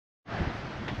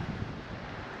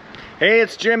Hey,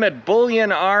 it's Jim at Bullion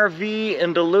RV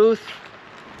in Duluth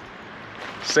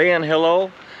saying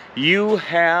hello. You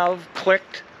have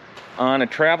clicked on a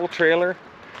travel trailer.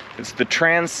 It's the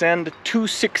Transcend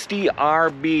 260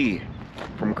 RB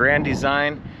from Grand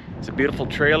Design. It's a beautiful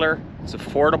trailer. It's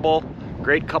affordable,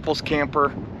 great couples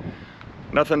camper.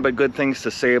 Nothing but good things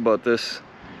to say about this.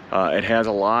 It has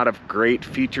a lot of great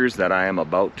features that I am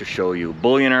about to show you.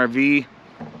 Bullion RV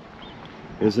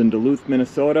is in Duluth,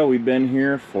 Minnesota. We've been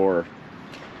here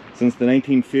since the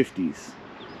 1950s.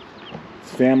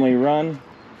 It's family run,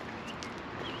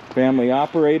 family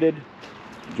operated.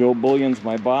 Joe Bullion's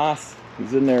my boss.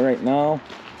 He's in there right now,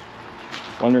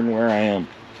 wondering where I am.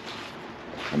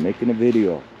 I'm making a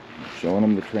video, showing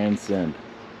him the Transcend.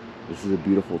 This is a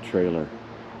beautiful trailer.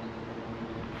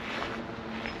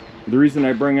 The reason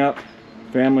I bring up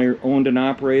family owned and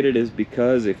operated is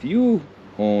because if you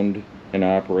owned and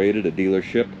operated a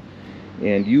dealership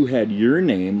and you had your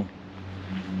name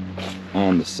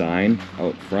on the sign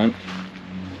out front,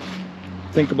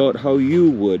 think about how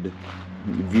you would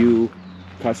view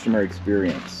customer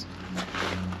experience.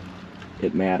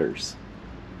 It matters.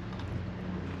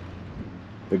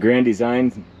 The Grand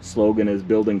Design slogan is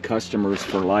building customers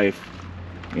for life,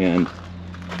 and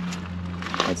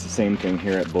that's the same thing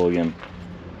here at Bullion.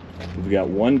 We've got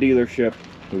one dealership.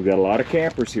 We've got a lot of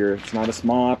campers here. It's not a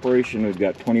small operation. We've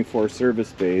got 24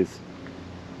 service bays,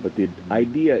 but the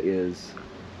idea is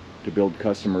to build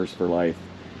customers for life.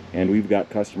 And we've got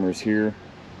customers here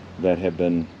that have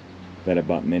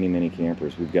bought many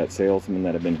campers. We've got salesmen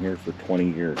that have been here for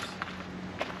 20 years.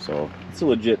 So it's a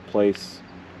legit place,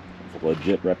 a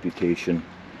legit reputation.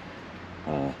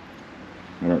 I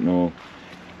don't know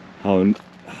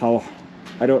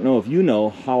I don't know if you know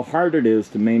how hard it is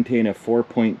to maintain a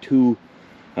 4.2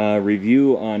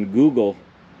 review on Google,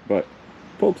 but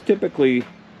folks typically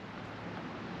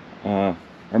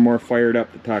are more fired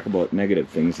up to talk about negative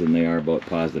things than they are about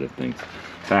positive things.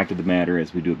 Fact of the matter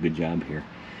is, we do a good job here.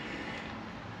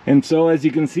 And so, as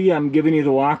you can see, I'm giving you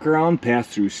the walk around,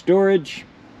 pass-through storage,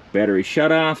 battery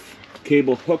shut-off,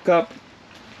 cable hookup,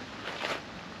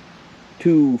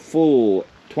 2 full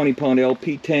 20-pound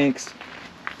LP tanks,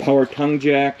 power tongue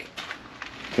jack.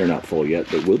 They're not full yet,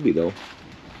 they will be though.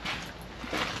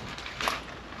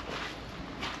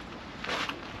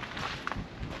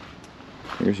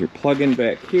 Here's your plug-in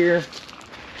back here.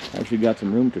 Actually got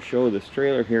some room to show this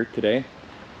trailer here today.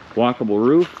 Walkable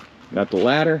roof, got the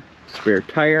ladder, spare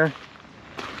tire.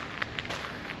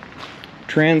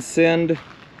 Transcend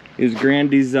is Grand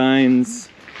Design's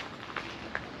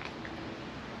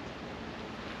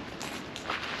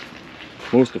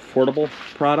most affordable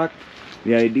product.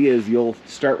 The idea is you'll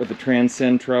start with the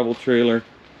Transcend travel trailer,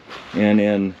 and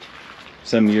in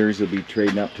some years you'll be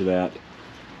trading up to that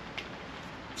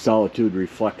Solitude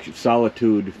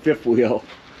fifth wheel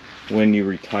when you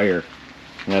retire.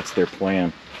 And that's their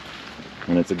plan,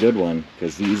 and it's a good one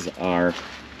because these are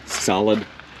solid,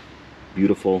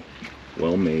 beautiful,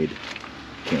 well-made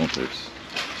campers.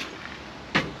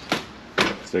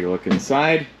 Let's take a look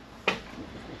inside.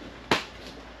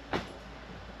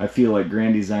 I feel like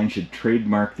Grand Design should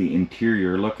trademark the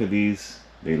interior look of these.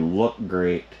 They look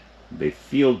great, they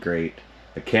feel great.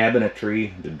 The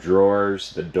cabinetry, the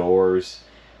drawers, the doors,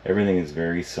 everything is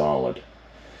very solid.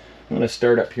 I'm going to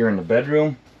start up here in the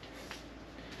bedroom.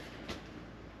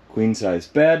 Queen size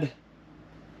bed,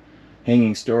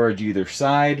 hanging storage either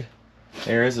side.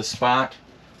 There is a spot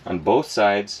on both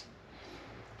sides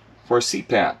for a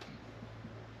CPAP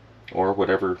or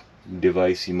whatever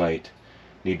device you might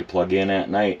need to plug in at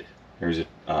night. There's a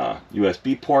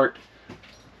USB port,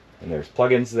 and there's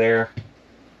plugins there.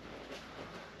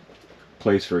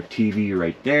 Place for a TV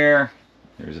right there.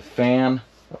 There's a fan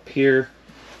up here,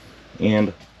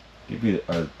 and give you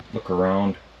a look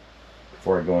around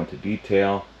before I go into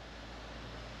detail.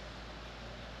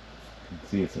 You can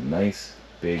see it's a nice,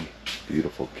 big,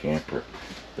 beautiful camper.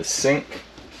 The sink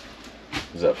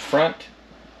is up front,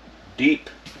 deep,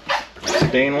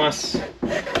 stainless.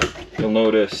 You'll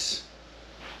notice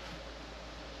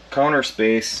counter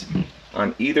space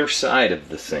on either side of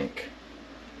the sink,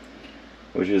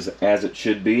 which is as it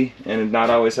should be, and not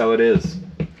always how it is.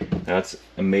 That's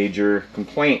a major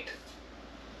complaint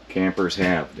campers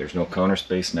have. There's no counter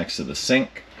space next to the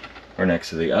sink or next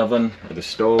to the oven or the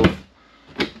stove.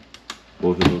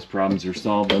 Both of those problems are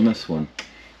solved on this one.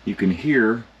 You can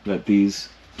hear that these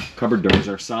cupboard doors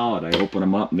are solid. I open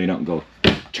them up and they don't go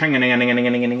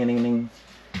ching-a-ning-a-ning-a-ning-a-ning-a-ning,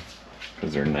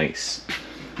 because they're nice.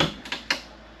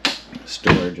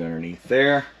 Storage underneath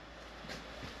there.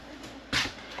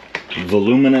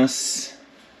 Voluminous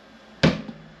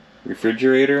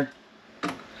refrigerator.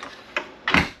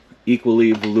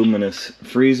 equally voluminous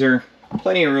freezer.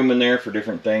 Plenty of room in there for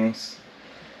different things.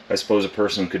 I suppose a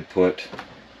person could put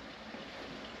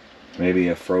maybe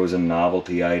a frozen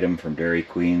novelty item from Dairy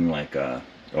Queen, like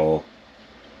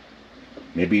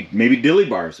maybe dilly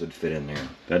bars would fit in there.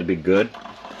 That'd be good.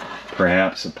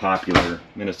 Perhaps a popular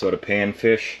Minnesota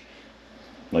panfish,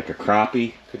 like a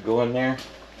crappie, could go in there.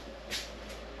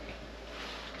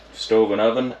 Stove and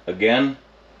oven, again,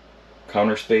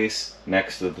 counter space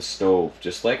next to the stove,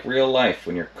 just like real life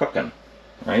when you're cooking,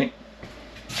 right?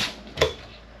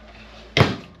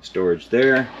 Storage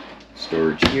there,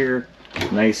 storage here,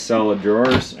 nice solid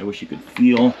drawers. I wish you could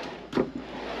feel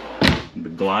the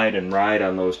glide and ride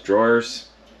on those drawers.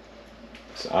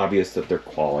 It's obvious that they're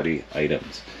quality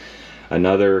items.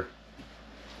 Another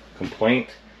complaint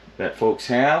that folks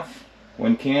have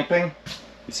when camping,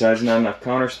 besides not enough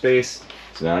counter space,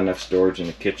 is not enough storage in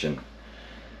the kitchen.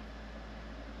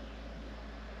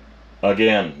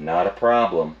 Again, not a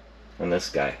problem on this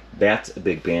guy. That's a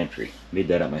big pantry. Made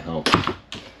that at my house.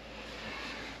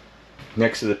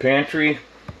 Next to the pantry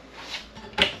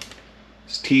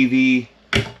is TV,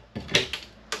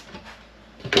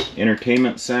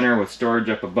 entertainment center with storage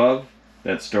up above.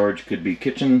 That storage could be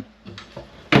kitchen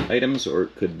items or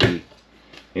it could be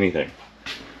anything.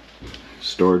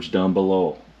 Storage down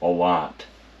below, a lot.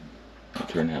 I'll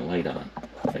turn that light on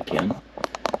if I can.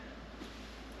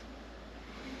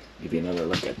 Give you another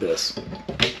look at this.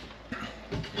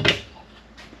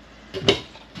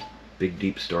 Big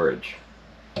deep storage.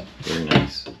 Very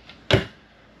nice.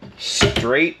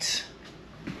 Straight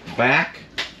back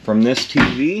from this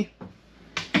TV,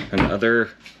 another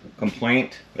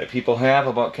complaint that people have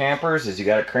about campers is you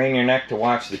gotta crane your neck to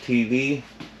watch the TV.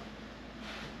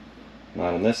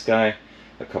 Not on this guy.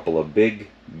 A couple of big,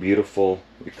 beautiful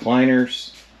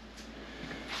recliners.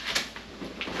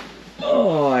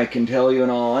 Oh, I can tell you in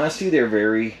all honesty, they're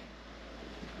very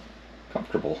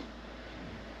comfortable.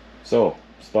 So,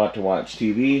 spot to watch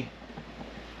TV.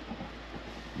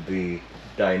 The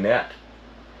dinette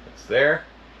is there.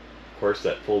 Of course,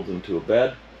 that folds into a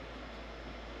bed.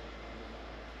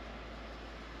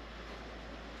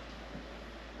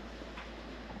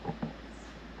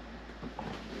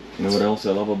 You know what else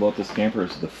I love about this camper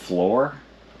is the floor.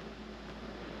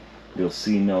 You'll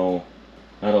see not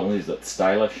only is it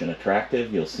stylish and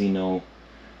attractive, you'll see no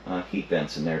heat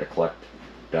vents in there to collect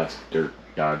dust, dirt,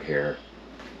 dog hair,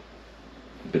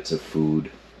 bits of food,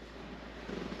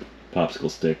 popsicle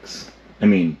sticks,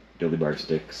 dilly bar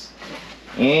sticks.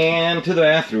 And to the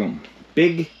bathroom.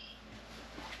 Big,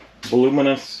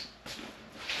 voluminous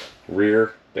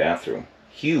rear bathroom.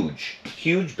 Huge,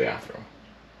 huge bathroom.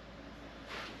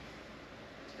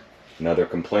 Another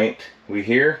complaint we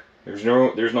hear, there's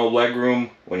no leg room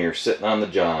when you're sitting on the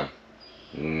john.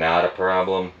 Not a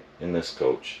problem in this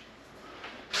coach.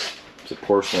 It's a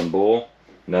porcelain bowl.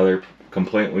 Another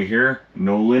complaint we hear,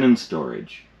 no linen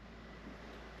storage.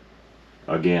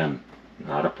 Again,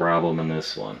 not a problem in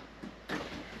this one.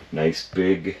 Nice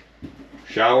big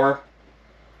shower.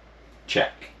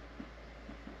 Check.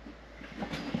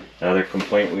 Another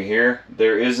complaint we hear,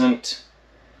 there isn't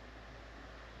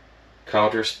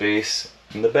counter space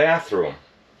in the bathroom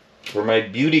for my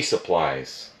beauty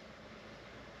supplies.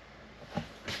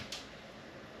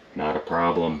 Not a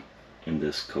problem in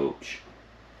this coach.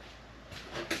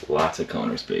 Lots of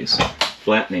counter space.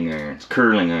 Flattening irons,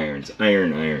 curling irons,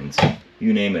 iron irons,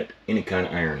 you name it, any kind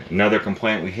of iron. Another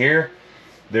complaint we hear,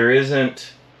 there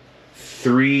isn't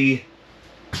 3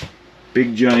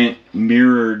 big giant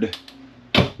mirrored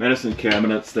medicine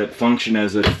cabinets that function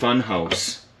as a fun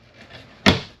house.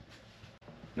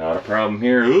 Not a problem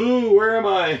here. Ooh, where am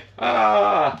I?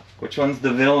 Ah! Which one's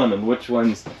the villain and which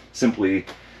one's simply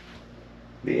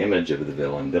the image of the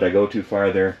villain? Did I go too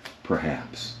far there?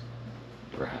 Perhaps.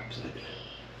 Perhaps I did.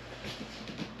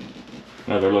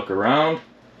 Another look around.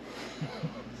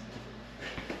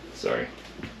 Sorry.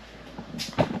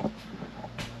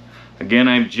 Again,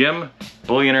 I'm Jim,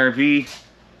 Bullion RV.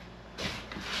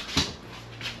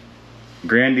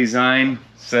 Grand Design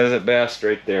says it best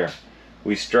right there.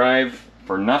 We strive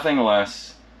for nothing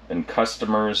less than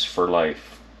customers for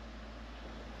life.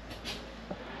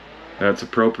 That's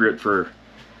appropriate for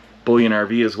Bullion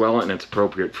RV as well, and it's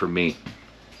appropriate for me.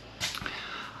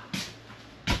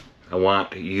 I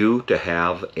want you to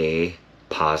have a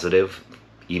positive,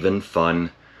 even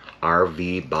fun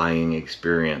RV buying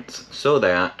experience so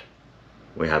that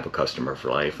we have a customer for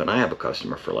life, and I have a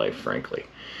customer for life, frankly.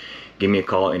 Give me a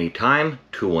call anytime,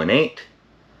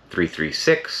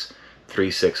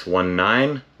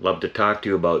 218-336-3619. Love to talk to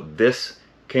you about this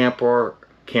camper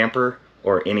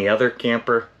or any other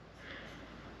camper.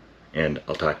 And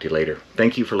I'll talk to you later.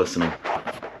 Thank you for listening.